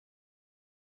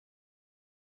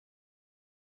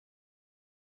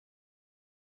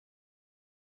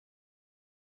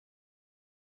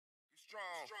Okay,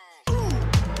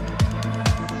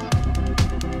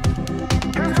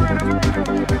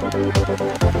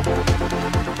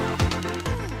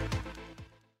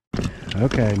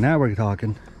 now we're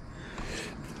talking.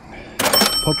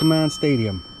 Pokemon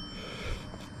Stadium.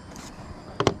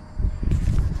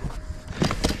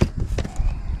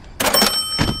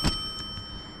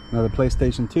 Another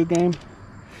PlayStation 2 game.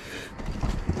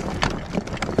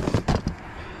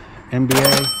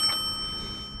 NBA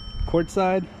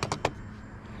courtside.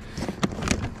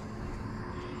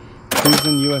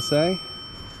 Cruising USA.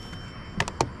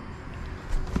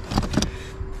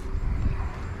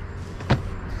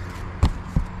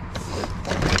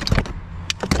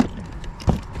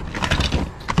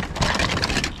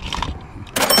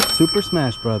 Super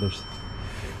Smash Brothers.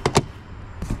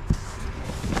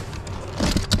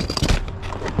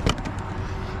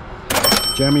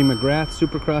 Jeremy McGrath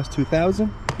Supercross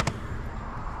 2000.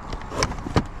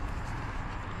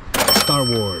 Star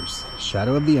Wars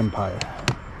Shadow of the Empire.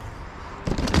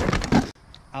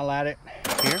 I'll add it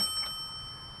here.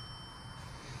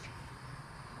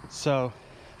 So,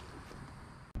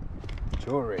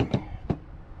 jewelry.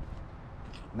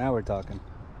 Now we're talking.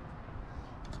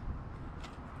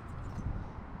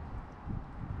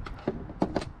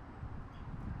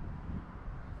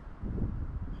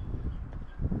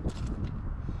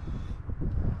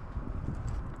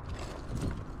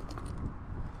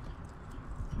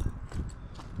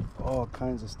 All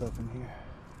kinds of stuff in here.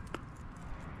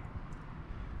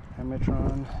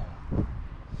 Hematron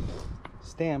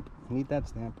stamp. Need that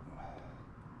stamp.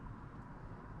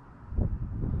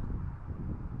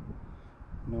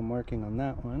 No marking on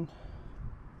that one.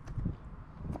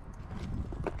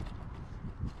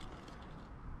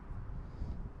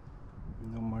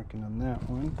 No marking on that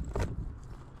one.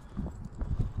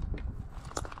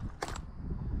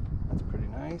 That's pretty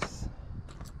nice.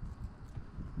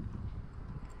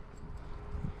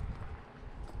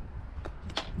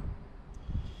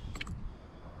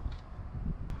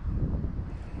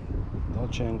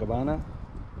 Dolce & Gabbana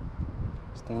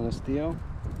stainless steel.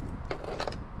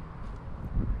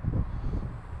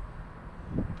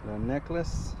 The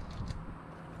necklace.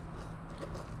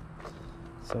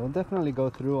 So we'll definitely go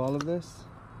through all of this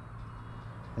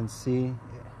and see,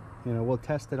 we'll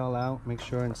test it all out, make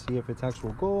sure and see if it's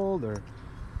actual gold or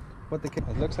what the case.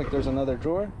 It looks like there's another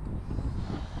drawer.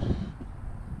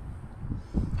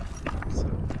 So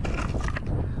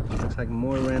looks like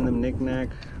more random knick-knack.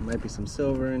 Might be some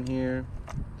silver in here.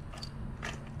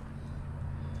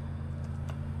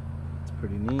 It's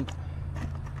pretty neat.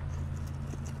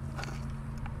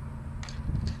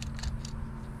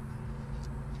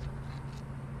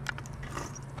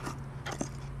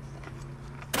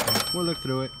 We'll look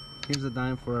through it. Here's a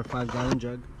dime for a 5-gallon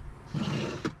jug.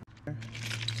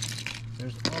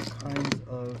 There's all kinds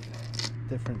of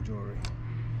different jewelry.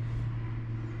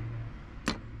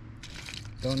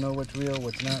 Don't know what's real,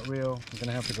 what's not real. I'm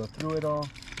gonna have to go through it all.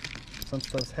 Some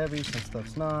stuff's heavy, some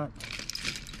stuff's not.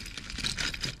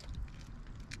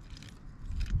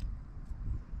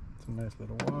 It's a nice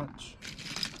little watch.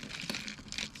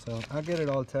 So I'll get it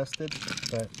all tested,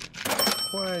 but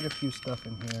quite a few stuff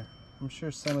in here. I'm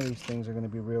sure some of these things are going to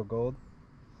be real gold,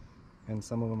 and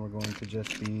some of them are going to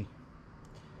just be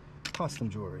custom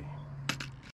jewelry.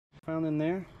 Found in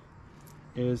there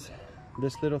is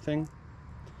this little thing.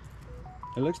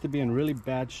 It looks to be in really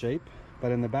bad shape,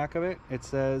 but in the back of it, it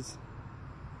says,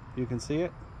 you can see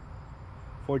it,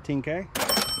 14K.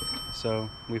 So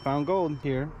we found gold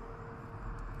here.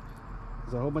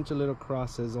 There's a whole bunch of little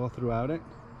crosses all throughout it,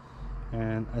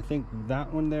 and I think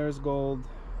that one there is gold.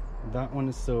 That one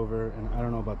is silver, and I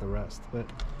don't know about the rest, but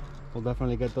we'll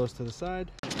definitely get those to the side.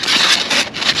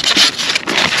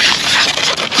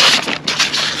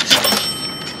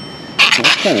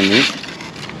 That's kind of neat.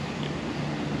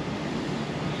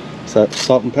 Is that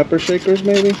salt and pepper shakers,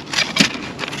 maybe?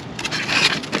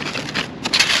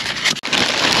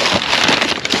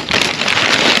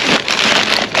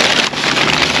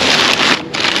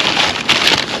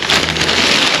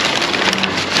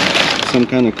 Some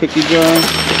kind of cookie jar.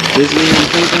 Disney, I'm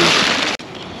thinking.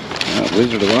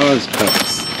 Wizard of Oz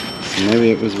cups. So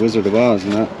maybe it was Wizard of Oz,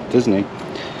 not Disney.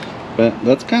 But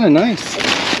that's kind of nice.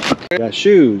 Got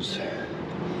shoes.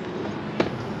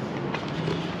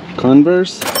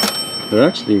 Converse. They're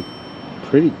actually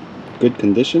pretty good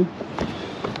condition.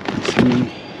 Let's see.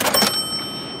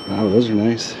 Wow, those are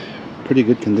nice. Pretty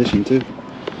good condition too.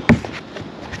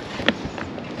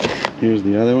 Here's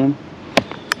the other one.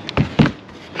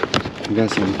 We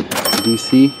got some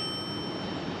DC.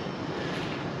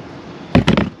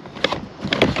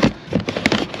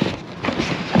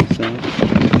 So, a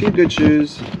few good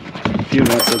shoes. few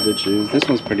not so good shoes. This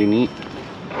one's pretty neat.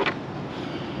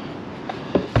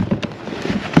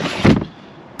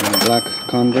 Black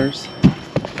Converse.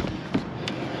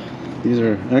 These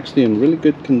are actually in really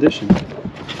good condition.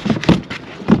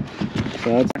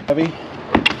 So that's heavy.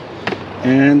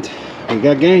 And we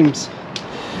got games.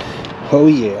 Oh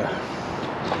yeah.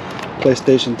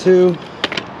 PlayStation 2.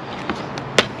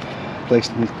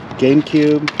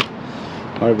 GameCube.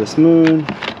 Harvest Moon.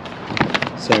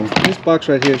 So this box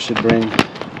right here should bring a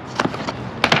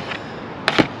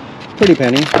pretty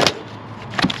penny.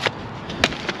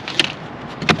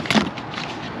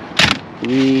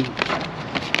 3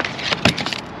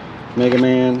 Mega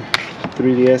Man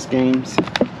 3DS games.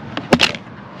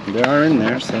 They are in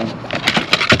there, so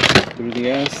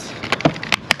 3DS.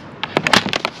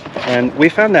 And we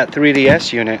found that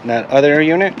 3DS unit, that other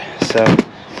unit, so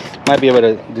might be able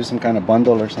to do some kind of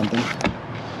bundle or something.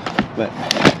 But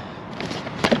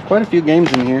quite a few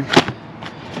games in here.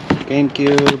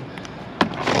 GameCube.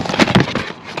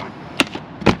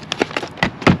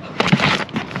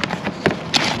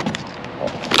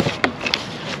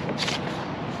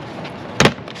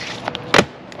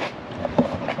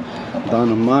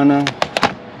 Dawn of Mana,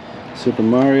 Super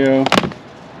Mario,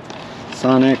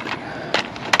 Sonic,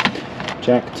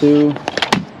 Jak 2,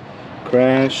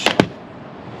 Crash,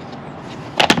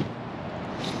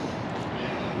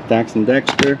 Dax and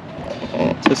Dexter.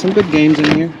 So some good games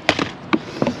in here.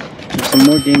 There's some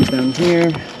more games down here.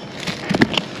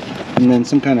 And then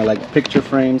some kind of like picture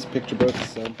frames, picture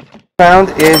books. So found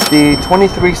is the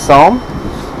 23 Psalm.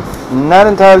 Not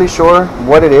entirely sure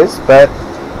what it is, but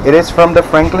it is from the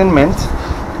Franklin Mint.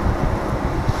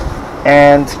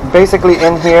 And basically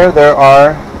in here there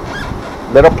are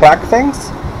little plaque things.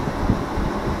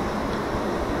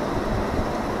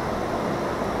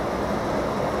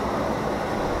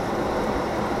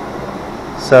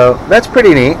 So that's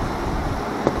pretty neat.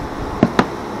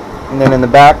 And then in the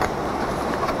back,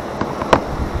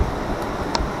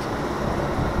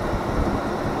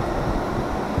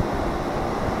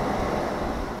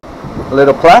 a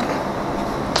little plaque,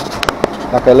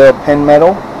 like a little pin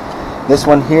medal. This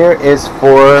one here is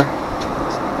for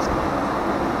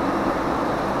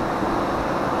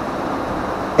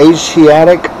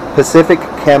Asiatic Pacific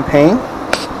Campaign.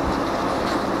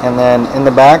 And then in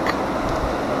the back,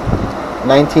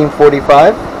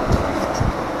 1945.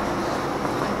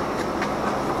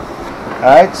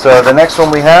 Alright, so the next one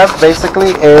we have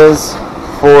basically is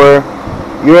for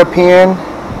European,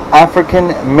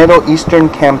 African, Middle Eastern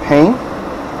Campaign.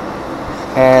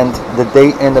 And the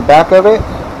date in the back of it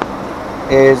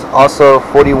is also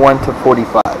 41 to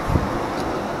 45.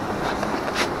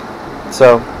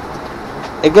 So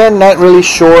again, not really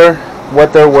sure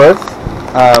what they're worth.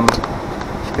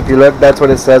 If you look, that's what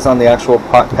it says on the actual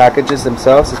packages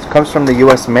themselves. It comes from the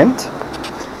US Mint.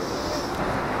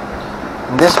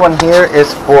 And this one here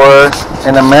is for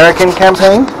an American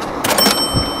campaign.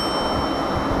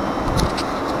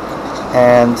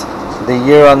 And the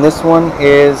year on this one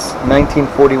is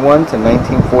 1941 to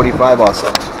 1945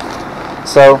 also.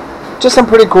 So just some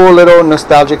pretty cool little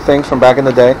nostalgic things from back in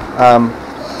the day.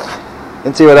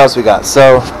 Let's see what else we got.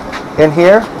 So in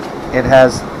here it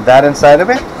has that inside of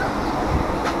it.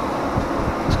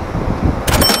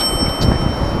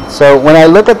 So when I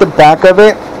look at the back of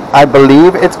it, I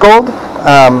believe it's gold.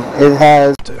 It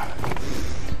has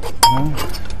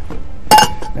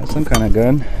got some kind of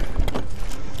gun.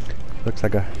 Looks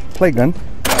like a play gun.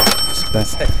 But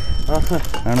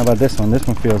I don't know about this one. This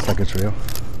one feels like it's real.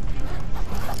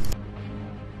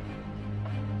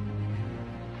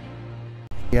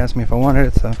 He asked me if I wanted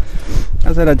it, so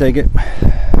I said I'd take it.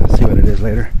 I'll see what it is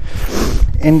later.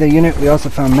 In the unit, we also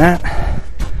found that.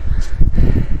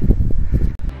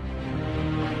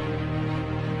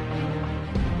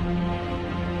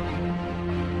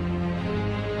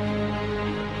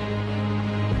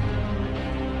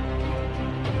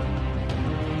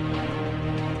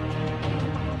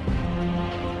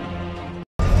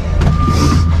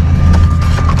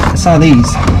 I saw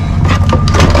these.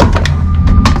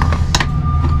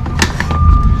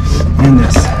 And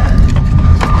this.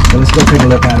 So let's go take a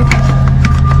look at them.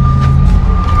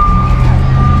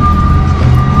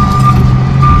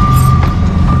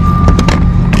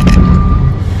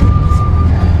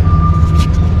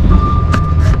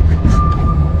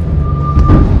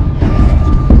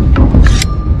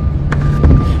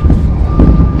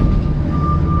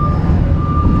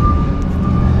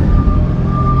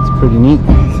 It's pretty neat.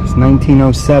 It's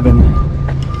 1907.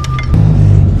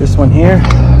 This one here,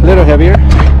 a little heavier.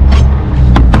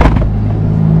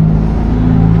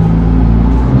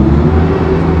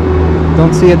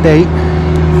 Don't see a date,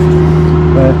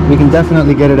 but we can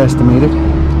definitely get it estimated.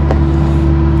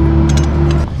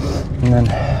 And then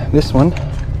this one,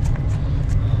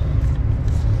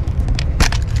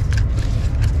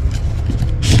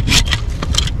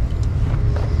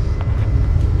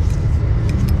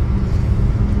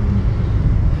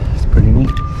 it's pretty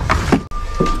neat.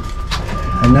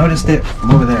 I noticed it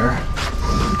from over there.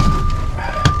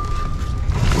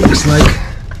 Looks like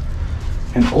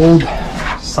an old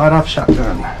sawed-off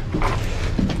shotgun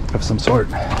of some sort.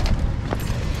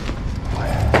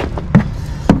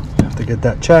 Have to get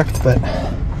that checked, but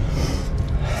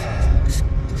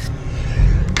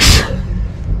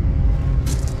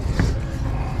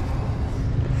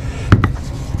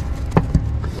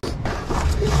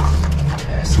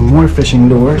some more fishing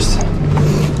lures.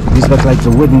 These look like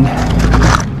the wooden.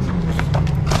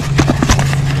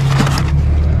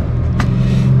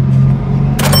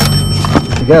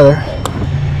 Together.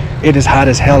 It is hot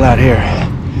as hell out here.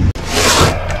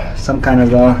 Some kind of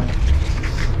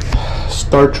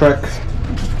Star Trek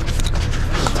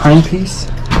timepiece.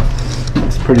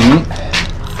 It's pretty neat.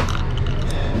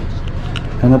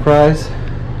 Enterprise.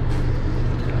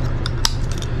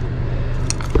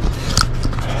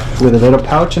 With a little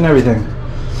pouch and everything.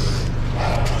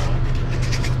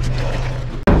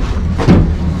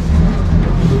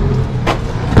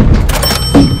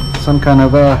 Some kind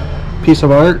of piece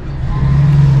of art.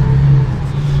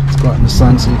 Let's go out in the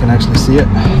sun so you can actually see it.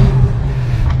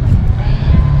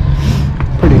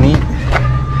 Pretty neat.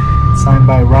 Signed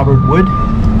by Robert Wood,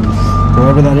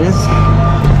 whoever that is.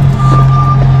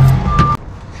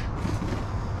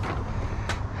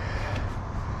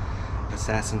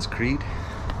 Assassin's Creed.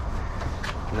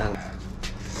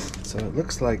 So it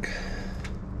looks like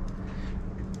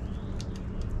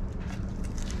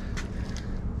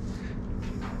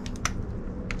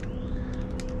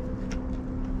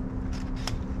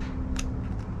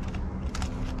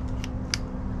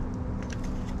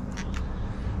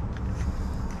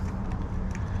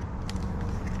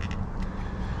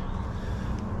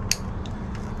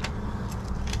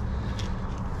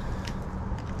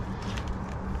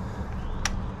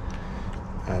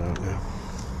I don't know.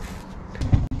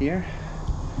 Here,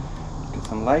 get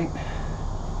some light.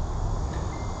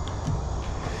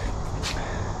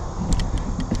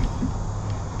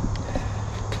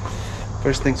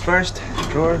 First things first,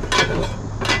 drawer.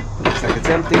 Looks like it's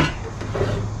empty.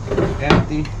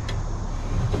 Empty.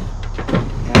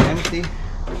 And empty.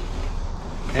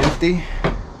 Empty.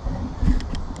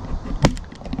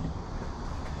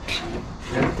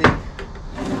 Empty.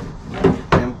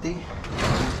 Empty.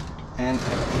 And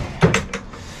empty.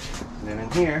 And then in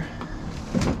here,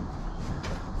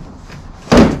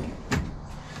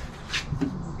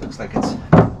 looks like it's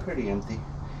pretty empty.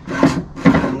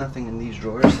 Nothing in these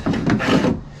drawers.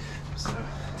 So,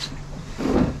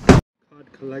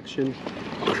 Cod Collection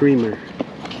creamer.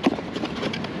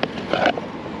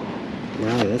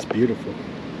 Wow, that's beautiful.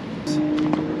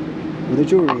 Where the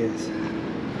jewelry is.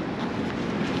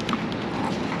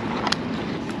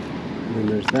 And then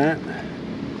there's that.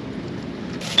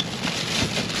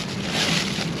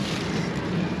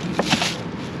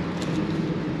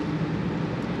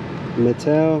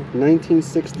 Mattel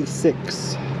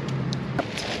 1966.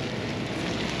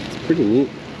 It's pretty neat.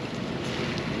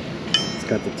 It's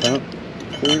got the top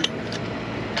here.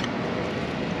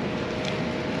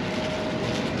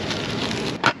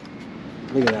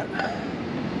 Look at that.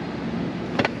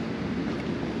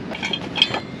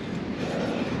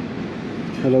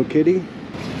 Hello Kitty.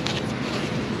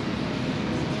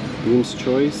 Beam's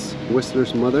Choice.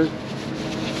 Whistler's Mother.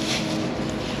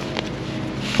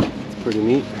 It's pretty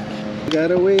neat.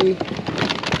 Got a Wii.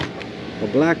 A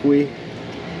black Wii.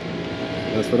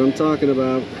 That's what I'm talking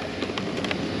about.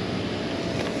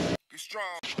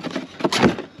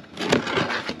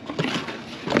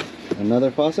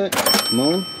 Another faucet.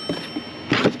 Moan.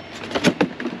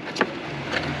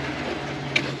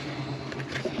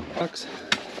 Box.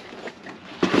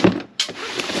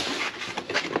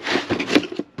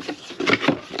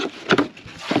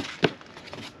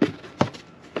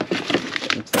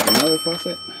 Looks like another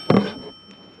faucet.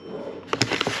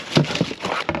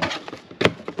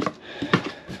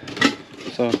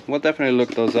 So we'll definitely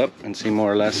look those up and see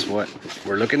more or less what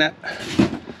we're looking at.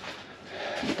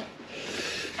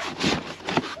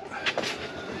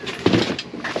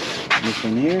 This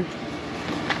one here.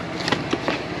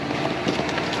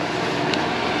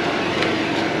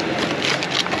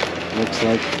 Looks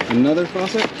like another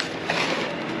faucet.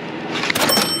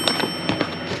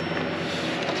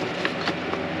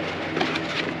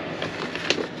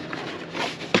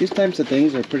 These types of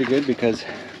things are pretty good because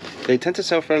they tend to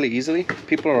sell fairly easily.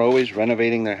 People are always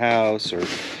renovating their house or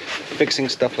fixing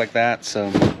stuff like that.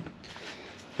 So,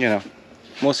 you know,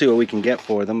 we'll see what we can get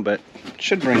for them, but it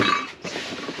should bring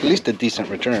at least a decent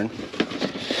return.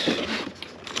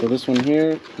 So this one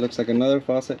here looks like another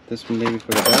faucet. This one maybe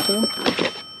for the bathroom.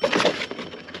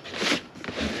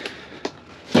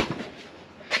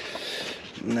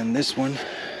 And then this one.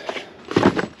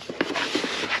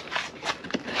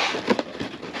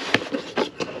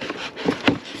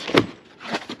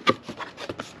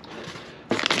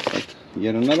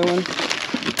 Yet another one.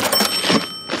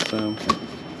 So,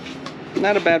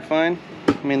 not a bad find.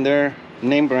 I mean, they're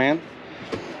name brand.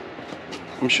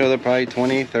 I'm sure they're probably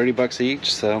 20, 30 bucks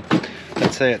each. So,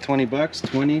 let's say at 20 bucks,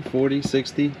 20, 40,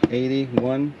 60, 80,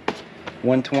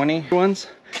 120 ones.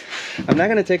 I'm not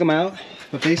gonna take them out,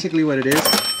 but basically what it is,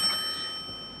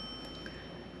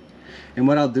 and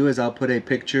what I'll do is I'll put a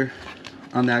picture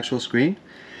on the actual screen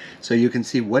so you can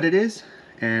see what it is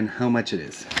and how much it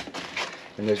is.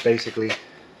 And there's basically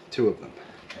two of them.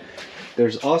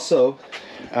 There's also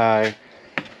a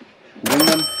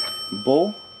Wyndham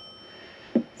Bull.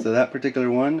 So that particular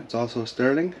one, it's also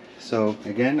sterling. So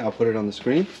again, I'll put it on the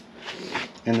screen.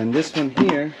 And then this one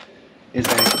here is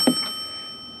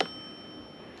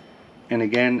and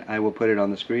again, I will put it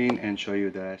on the screen and show you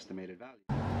the estimated value.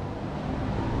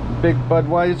 Big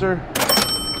Budweiser.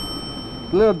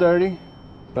 A little dirty,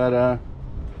 but I'll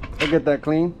get that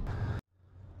clean.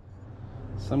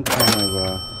 Some kind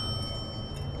of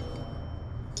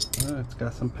it's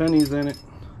got some pennies in it.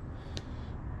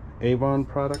 Avon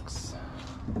products,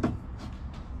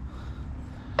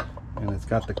 and it's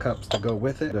got the cups to go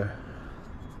with it.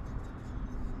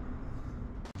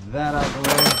 That out the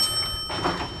way.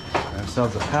 Got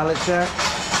ourselves a pallet jack.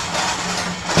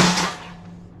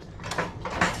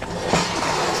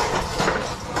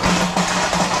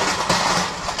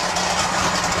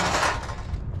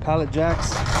 Pallet jacks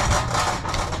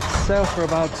sell for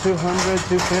about $200,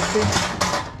 $250.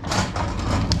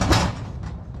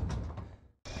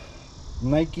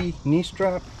 Nike knee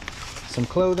strap, some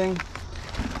clothing,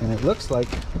 and it looks like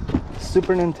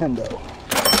Super Nintendo.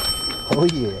 Oh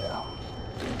yeah.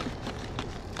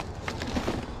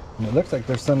 And it looks like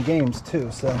there's some games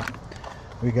too. So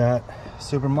we got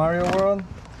Super Mario World.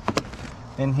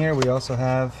 In here we also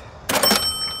have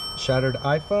shattered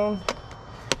iPhone,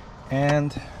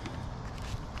 and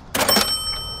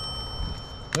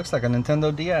looks like a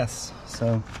Nintendo DS.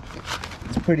 So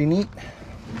it's pretty neat.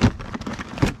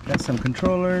 Got some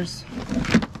controllers,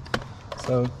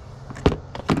 so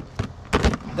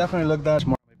definitely look that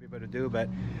more might be able to do, but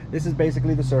this is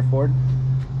basically the surfboard.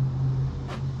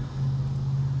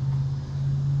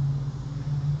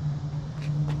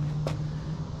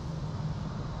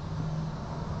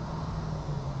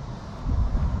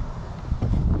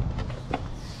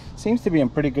 Seems to be in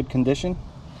pretty good condition.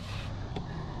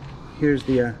 Here's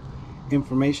the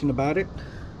information about it.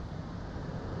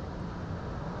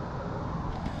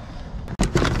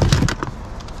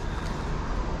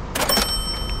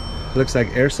 Looks like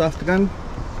airsoft gun,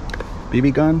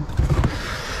 BB gun,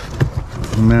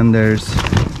 and then there's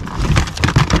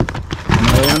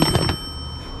another one,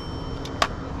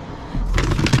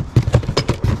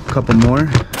 a couple more,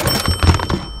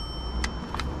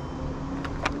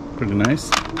 pretty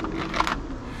nice.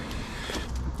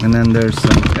 And then there's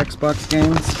some Xbox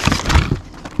games,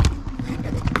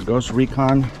 Ghost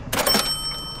Recon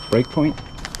Breakpoint,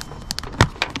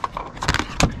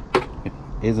 it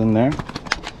is in there.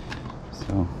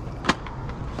 So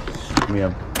we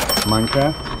have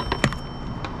Minecraft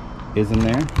is in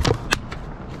there.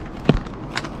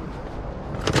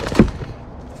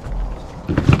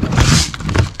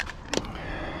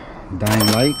 Dying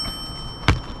Light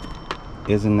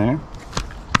is in there.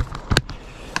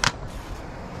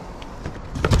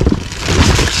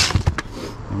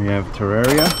 And we have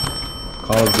Terraria,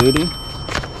 Call of Duty,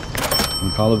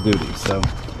 and Call of Duty. So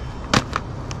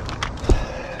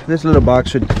this little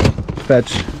box should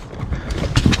fetch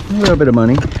a little bit of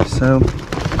money. So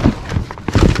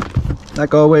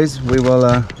like always, we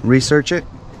will research it.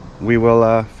 We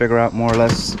will figure out more or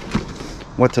less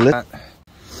what to list.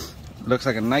 Looks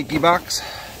like a Nike box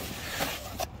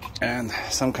and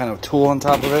some kind of tool on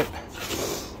top of it.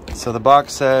 So the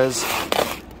box says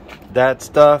that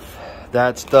stuff,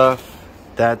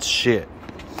 that's shit.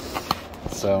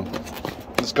 So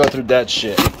let's go through that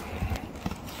shit.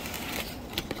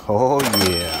 Oh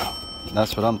yeah,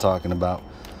 that's what I'm talking about.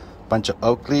 Bunch of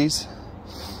Oakleys,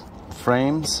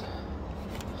 frames,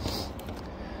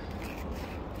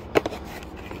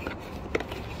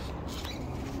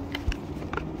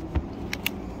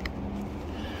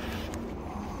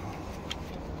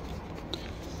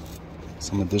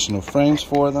 some additional frames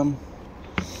for them.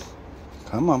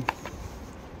 Come on.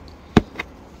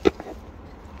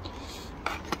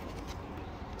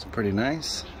 pretty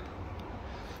nice.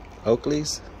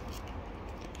 Oakleys.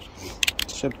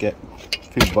 Should get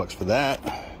a few bucks for that.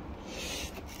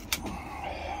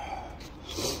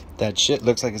 That shit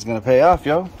looks like it's gonna pay off,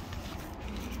 yo.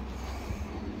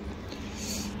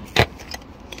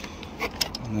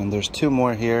 And then there's two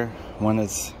more here. One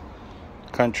is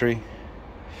country,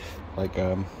 like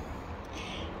and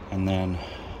then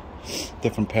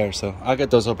different pair. So I'll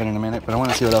get those open in a minute, but I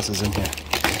want to see what else is in here.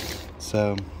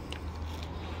 So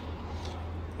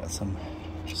got some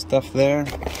stuff there,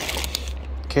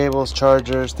 cables,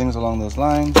 chargers, things along those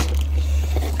lines.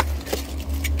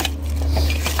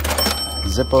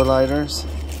 Zippo lighters,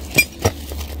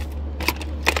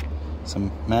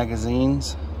 some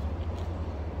magazines,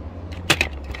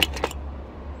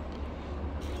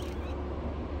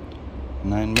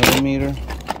 .9mm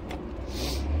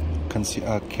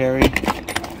carry.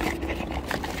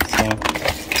 So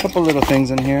a couple little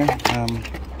things in here.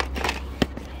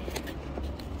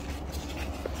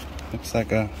 Looks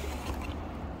like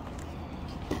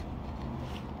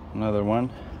another one.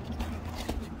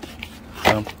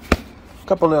 So a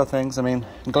couple little things. I mean,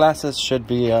 glasses should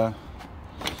be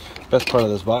best part of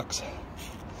this box.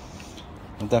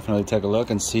 I'll definitely take a look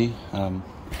and see.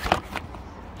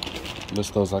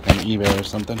 List those like on eBay or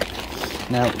something.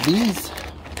 Now these,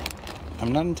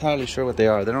 I'm not entirely sure what they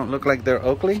are. They don't look like they're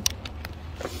Oakley,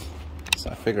 so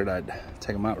I figured I'd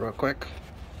take them out real quick.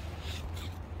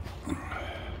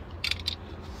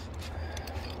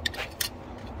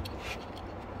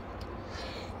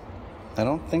 I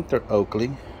don't think they're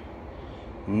Oakley.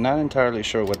 I'm not entirely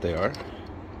sure what they are,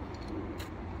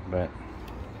 but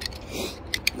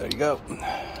there you go.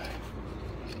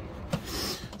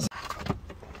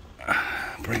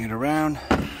 Bring it around.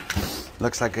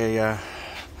 Looks like a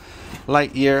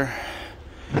Lightyear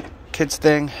kids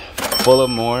thing, full of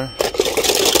more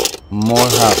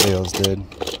Hot Wheels, dude.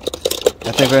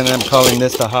 I think we're gonna end up calling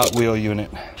this the Hot Wheel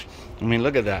unit. I mean,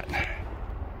 look at that.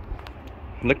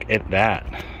 Look at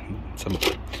that. Some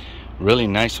really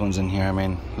nice ones in here. I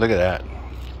mean, look at that.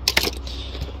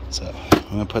 So I'm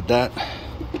gonna put that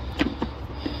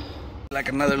like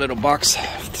another little box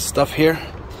of stuff here.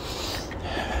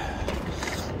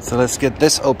 So let's get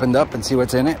this opened up and see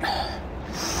what's in it.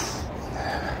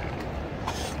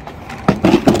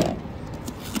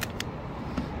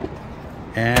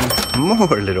 And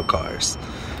more little cars.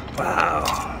 Wow,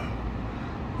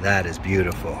 that is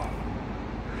beautiful.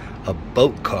 A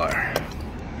boat car.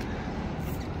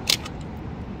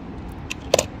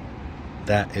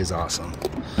 That is awesome.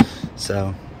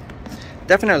 So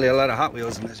definitely a lot of Hot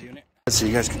Wheels in this unit. So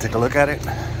you guys can take a look at it.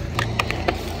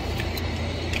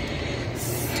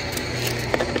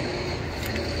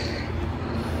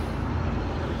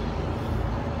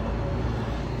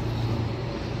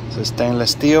 So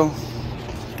stainless steel.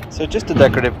 So just a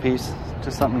decorative piece,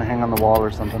 just something to hang on the wall or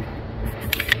something.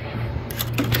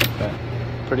 But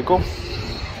pretty cool.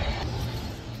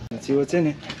 Let's see what's in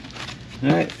it. All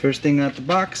right, first thing out the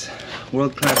box,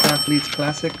 World Class Athletes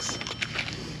Classics.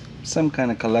 Some kind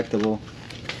of collectible.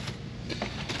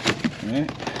 All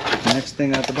right, next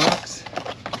thing out the box,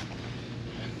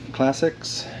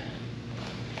 Classics.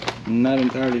 Not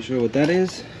entirely sure what that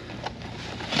is.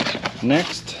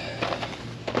 Next,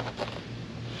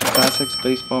 Classics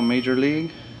Baseball Major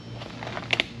League.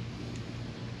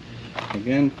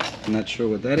 Again, not sure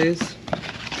what that is.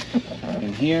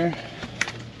 And here,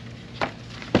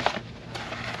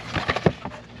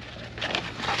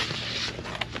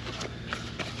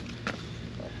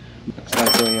 looks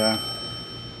like a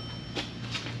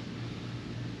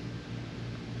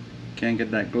can't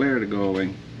get that glare to go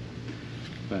away,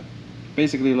 but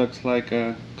basically looks like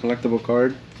a collectible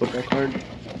card, football card.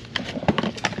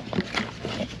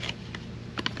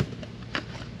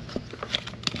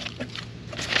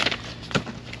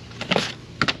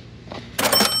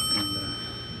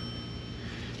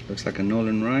 Looks like a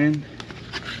Nolan Ryan.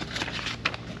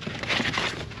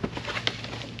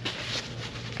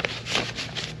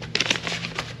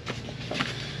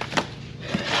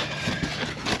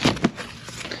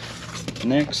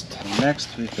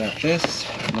 Next we've got this.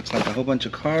 Looks like a whole bunch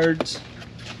of cards.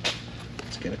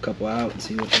 Let's get a couple out and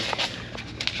see what they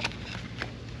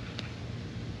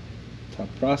top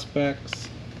prospects.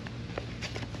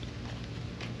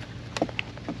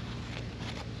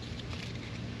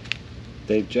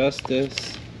 Dave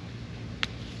Justice.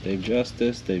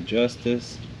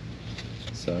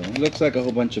 So it looks like a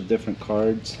whole bunch of different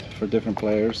cards for different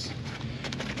players.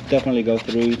 Definitely go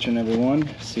through each and every one,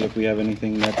 see if we have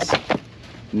anything that's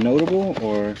notable,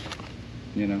 or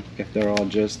you know, if they're all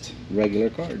just regular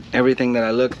cards. Everything that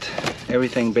I looked,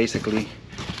 everything basically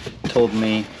told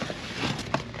me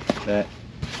that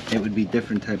it would be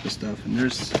different type of stuff. And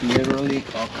there's literally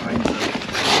all kinds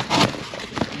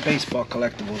of baseball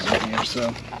collectibles in here.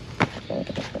 So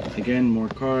again, more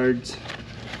cards.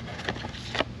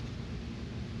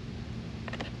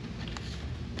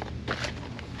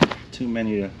 Too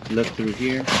many to look through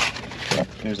here.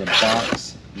 There's a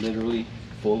box literally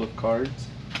full of cards.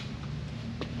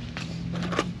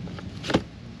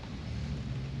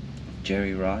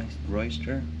 Jerry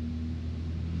Royster.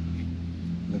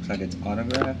 Looks like it's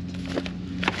autographed.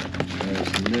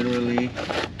 There's literally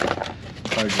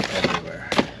cards everywhere.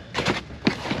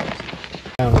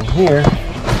 Down in here,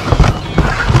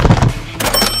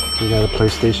 we got a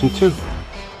PlayStation 2.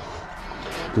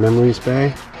 Memories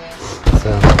bay.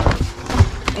 So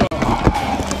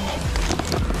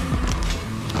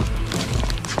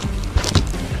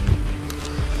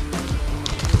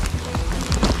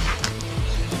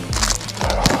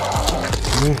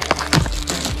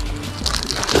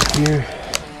here.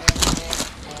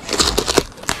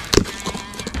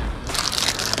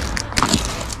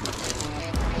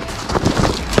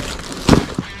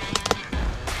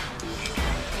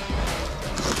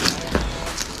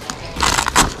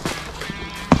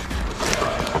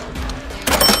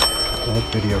 Old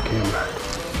video camera.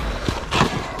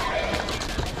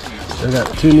 Still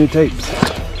got 2 new tapes.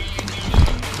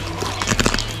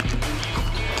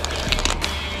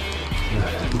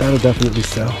 That'll definitely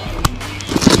sell.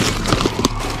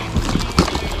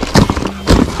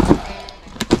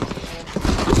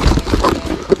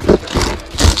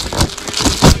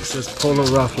 It says Polo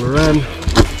Ralph Lauren.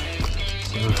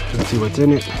 So let's see what's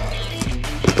in it.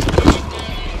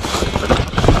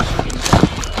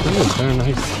 Oh, very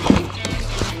nice.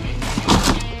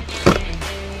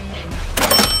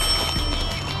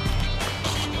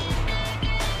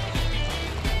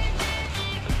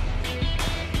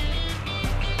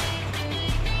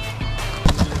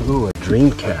 Ooh, a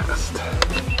Dreamcast.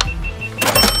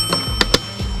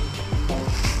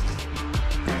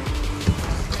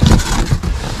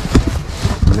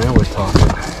 Now we're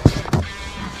talking.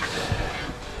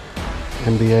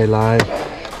 NBA Live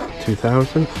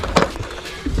 2000.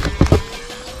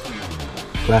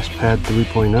 Flashpad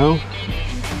 3.0.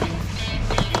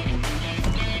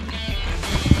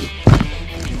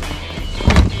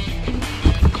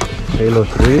 Halo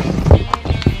 3.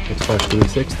 Xbox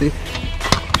 360.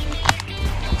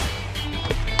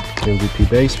 MVP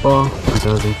Baseball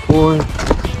 2004.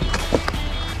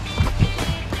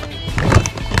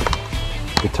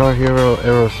 Guitar Hero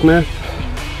Aerosmith.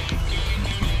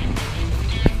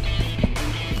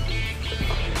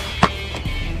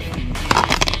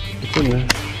 It's in there.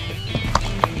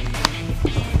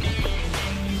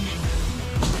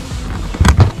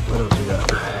 What else we got?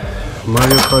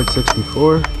 Mario Kart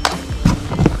 64.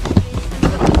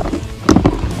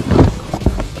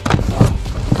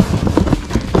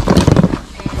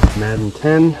 Madden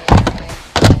 10.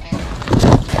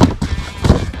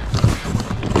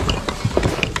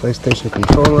 PlayStation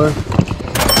controller.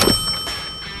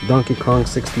 Donkey Kong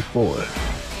 64.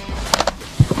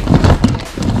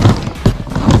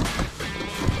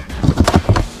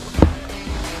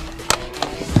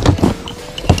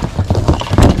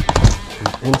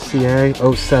 NCAA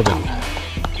 07.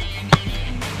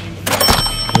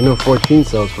 I know 14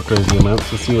 sells for crazy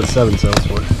amounts. Let's see what 7 sells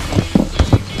for.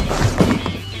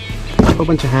 A whole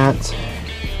bunch of hats.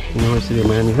 University of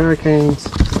Miami Hurricanes,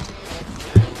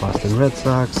 Boston Red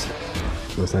Sox,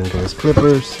 Los Angeles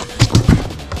Clippers.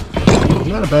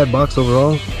 Not a bad box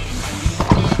overall.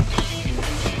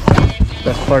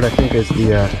 Best part I think is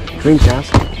the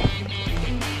Dreamcast.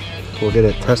 We'll get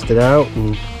it tested out.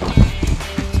 And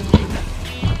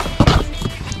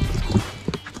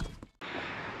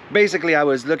basically, I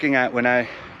was looking at, when I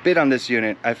bid on this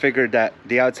unit, I figured that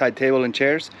the outside table and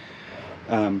chairs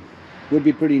would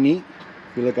be pretty neat.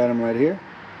 If you look at them right here,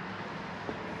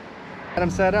 got them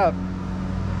set up.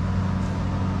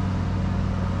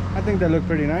 I think they look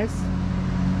pretty nice.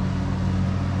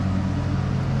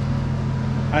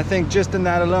 I think just in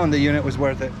that alone, the unit was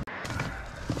worth it.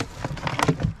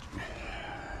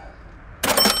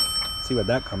 Let's see what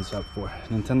that comes up for.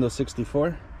 Nintendo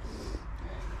 64.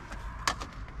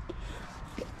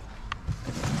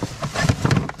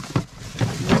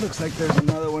 It looks like there's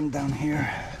another one down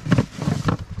here.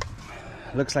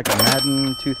 Looks like a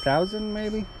Madden 2000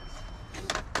 maybe?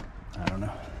 I don't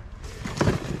know.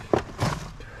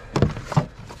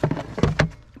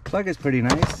 Plug is pretty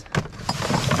nice.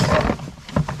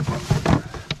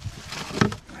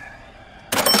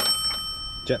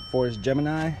 Jet Force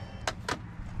Gemini.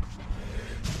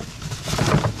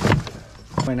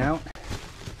 Point out.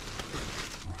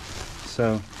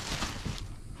 So,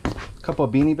 a couple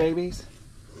of Beanie Babies.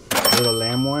 little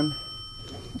lamb one,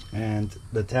 and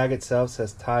the tag itself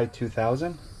says Thai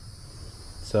 2000.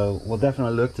 So we'll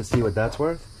definitely look to see what that's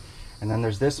worth. And then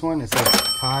there's this one, it says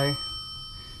Thai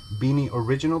Beanie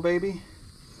Original Baby.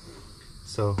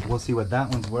 So we'll see what that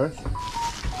one's worth.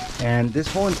 And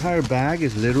this whole entire bag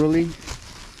is literally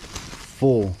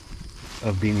full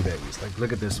of Beanie Babies. Like,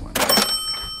 look at this one.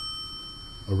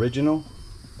 Original.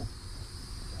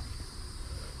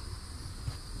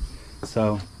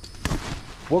 So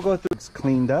we'll go through. It's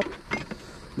cleaned up.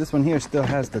 This one here still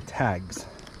has the tags.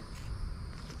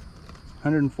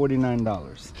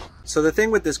 $149. So the thing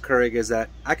with this Keurig is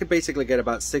that I could basically get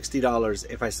about $60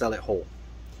 if I sell it whole.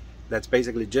 That's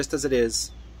basically just as it is,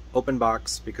 open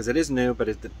box, because it is new, but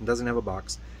it doesn't have a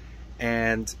box.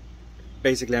 And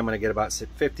basically I'm going to get about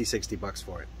 50, 60 bucks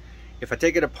for it. If I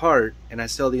take it apart and I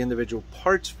sell the individual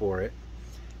parts for it,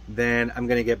 then I'm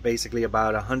going to get basically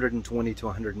about 120 to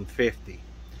 150.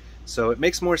 So it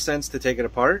makes more sense to take it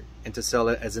apart and to sell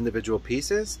it as individual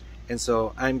pieces. And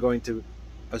so I'm going to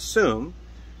assume,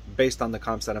 based on the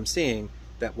comps that I'm seeing,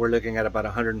 that we're looking at about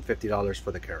 $150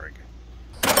 for the Keurig.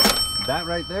 That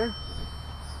right there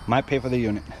might pay for the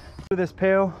unit. This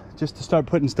pail just to start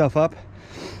putting stuff up.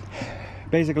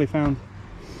 Basically found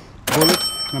bullets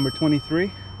number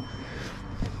 23.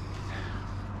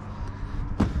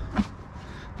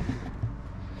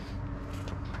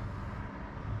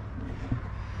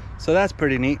 So that's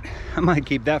pretty neat. I might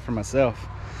keep that for myself.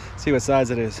 See what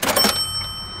size it is.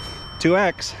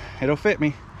 2X, it'll fit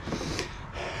me.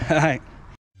 All right.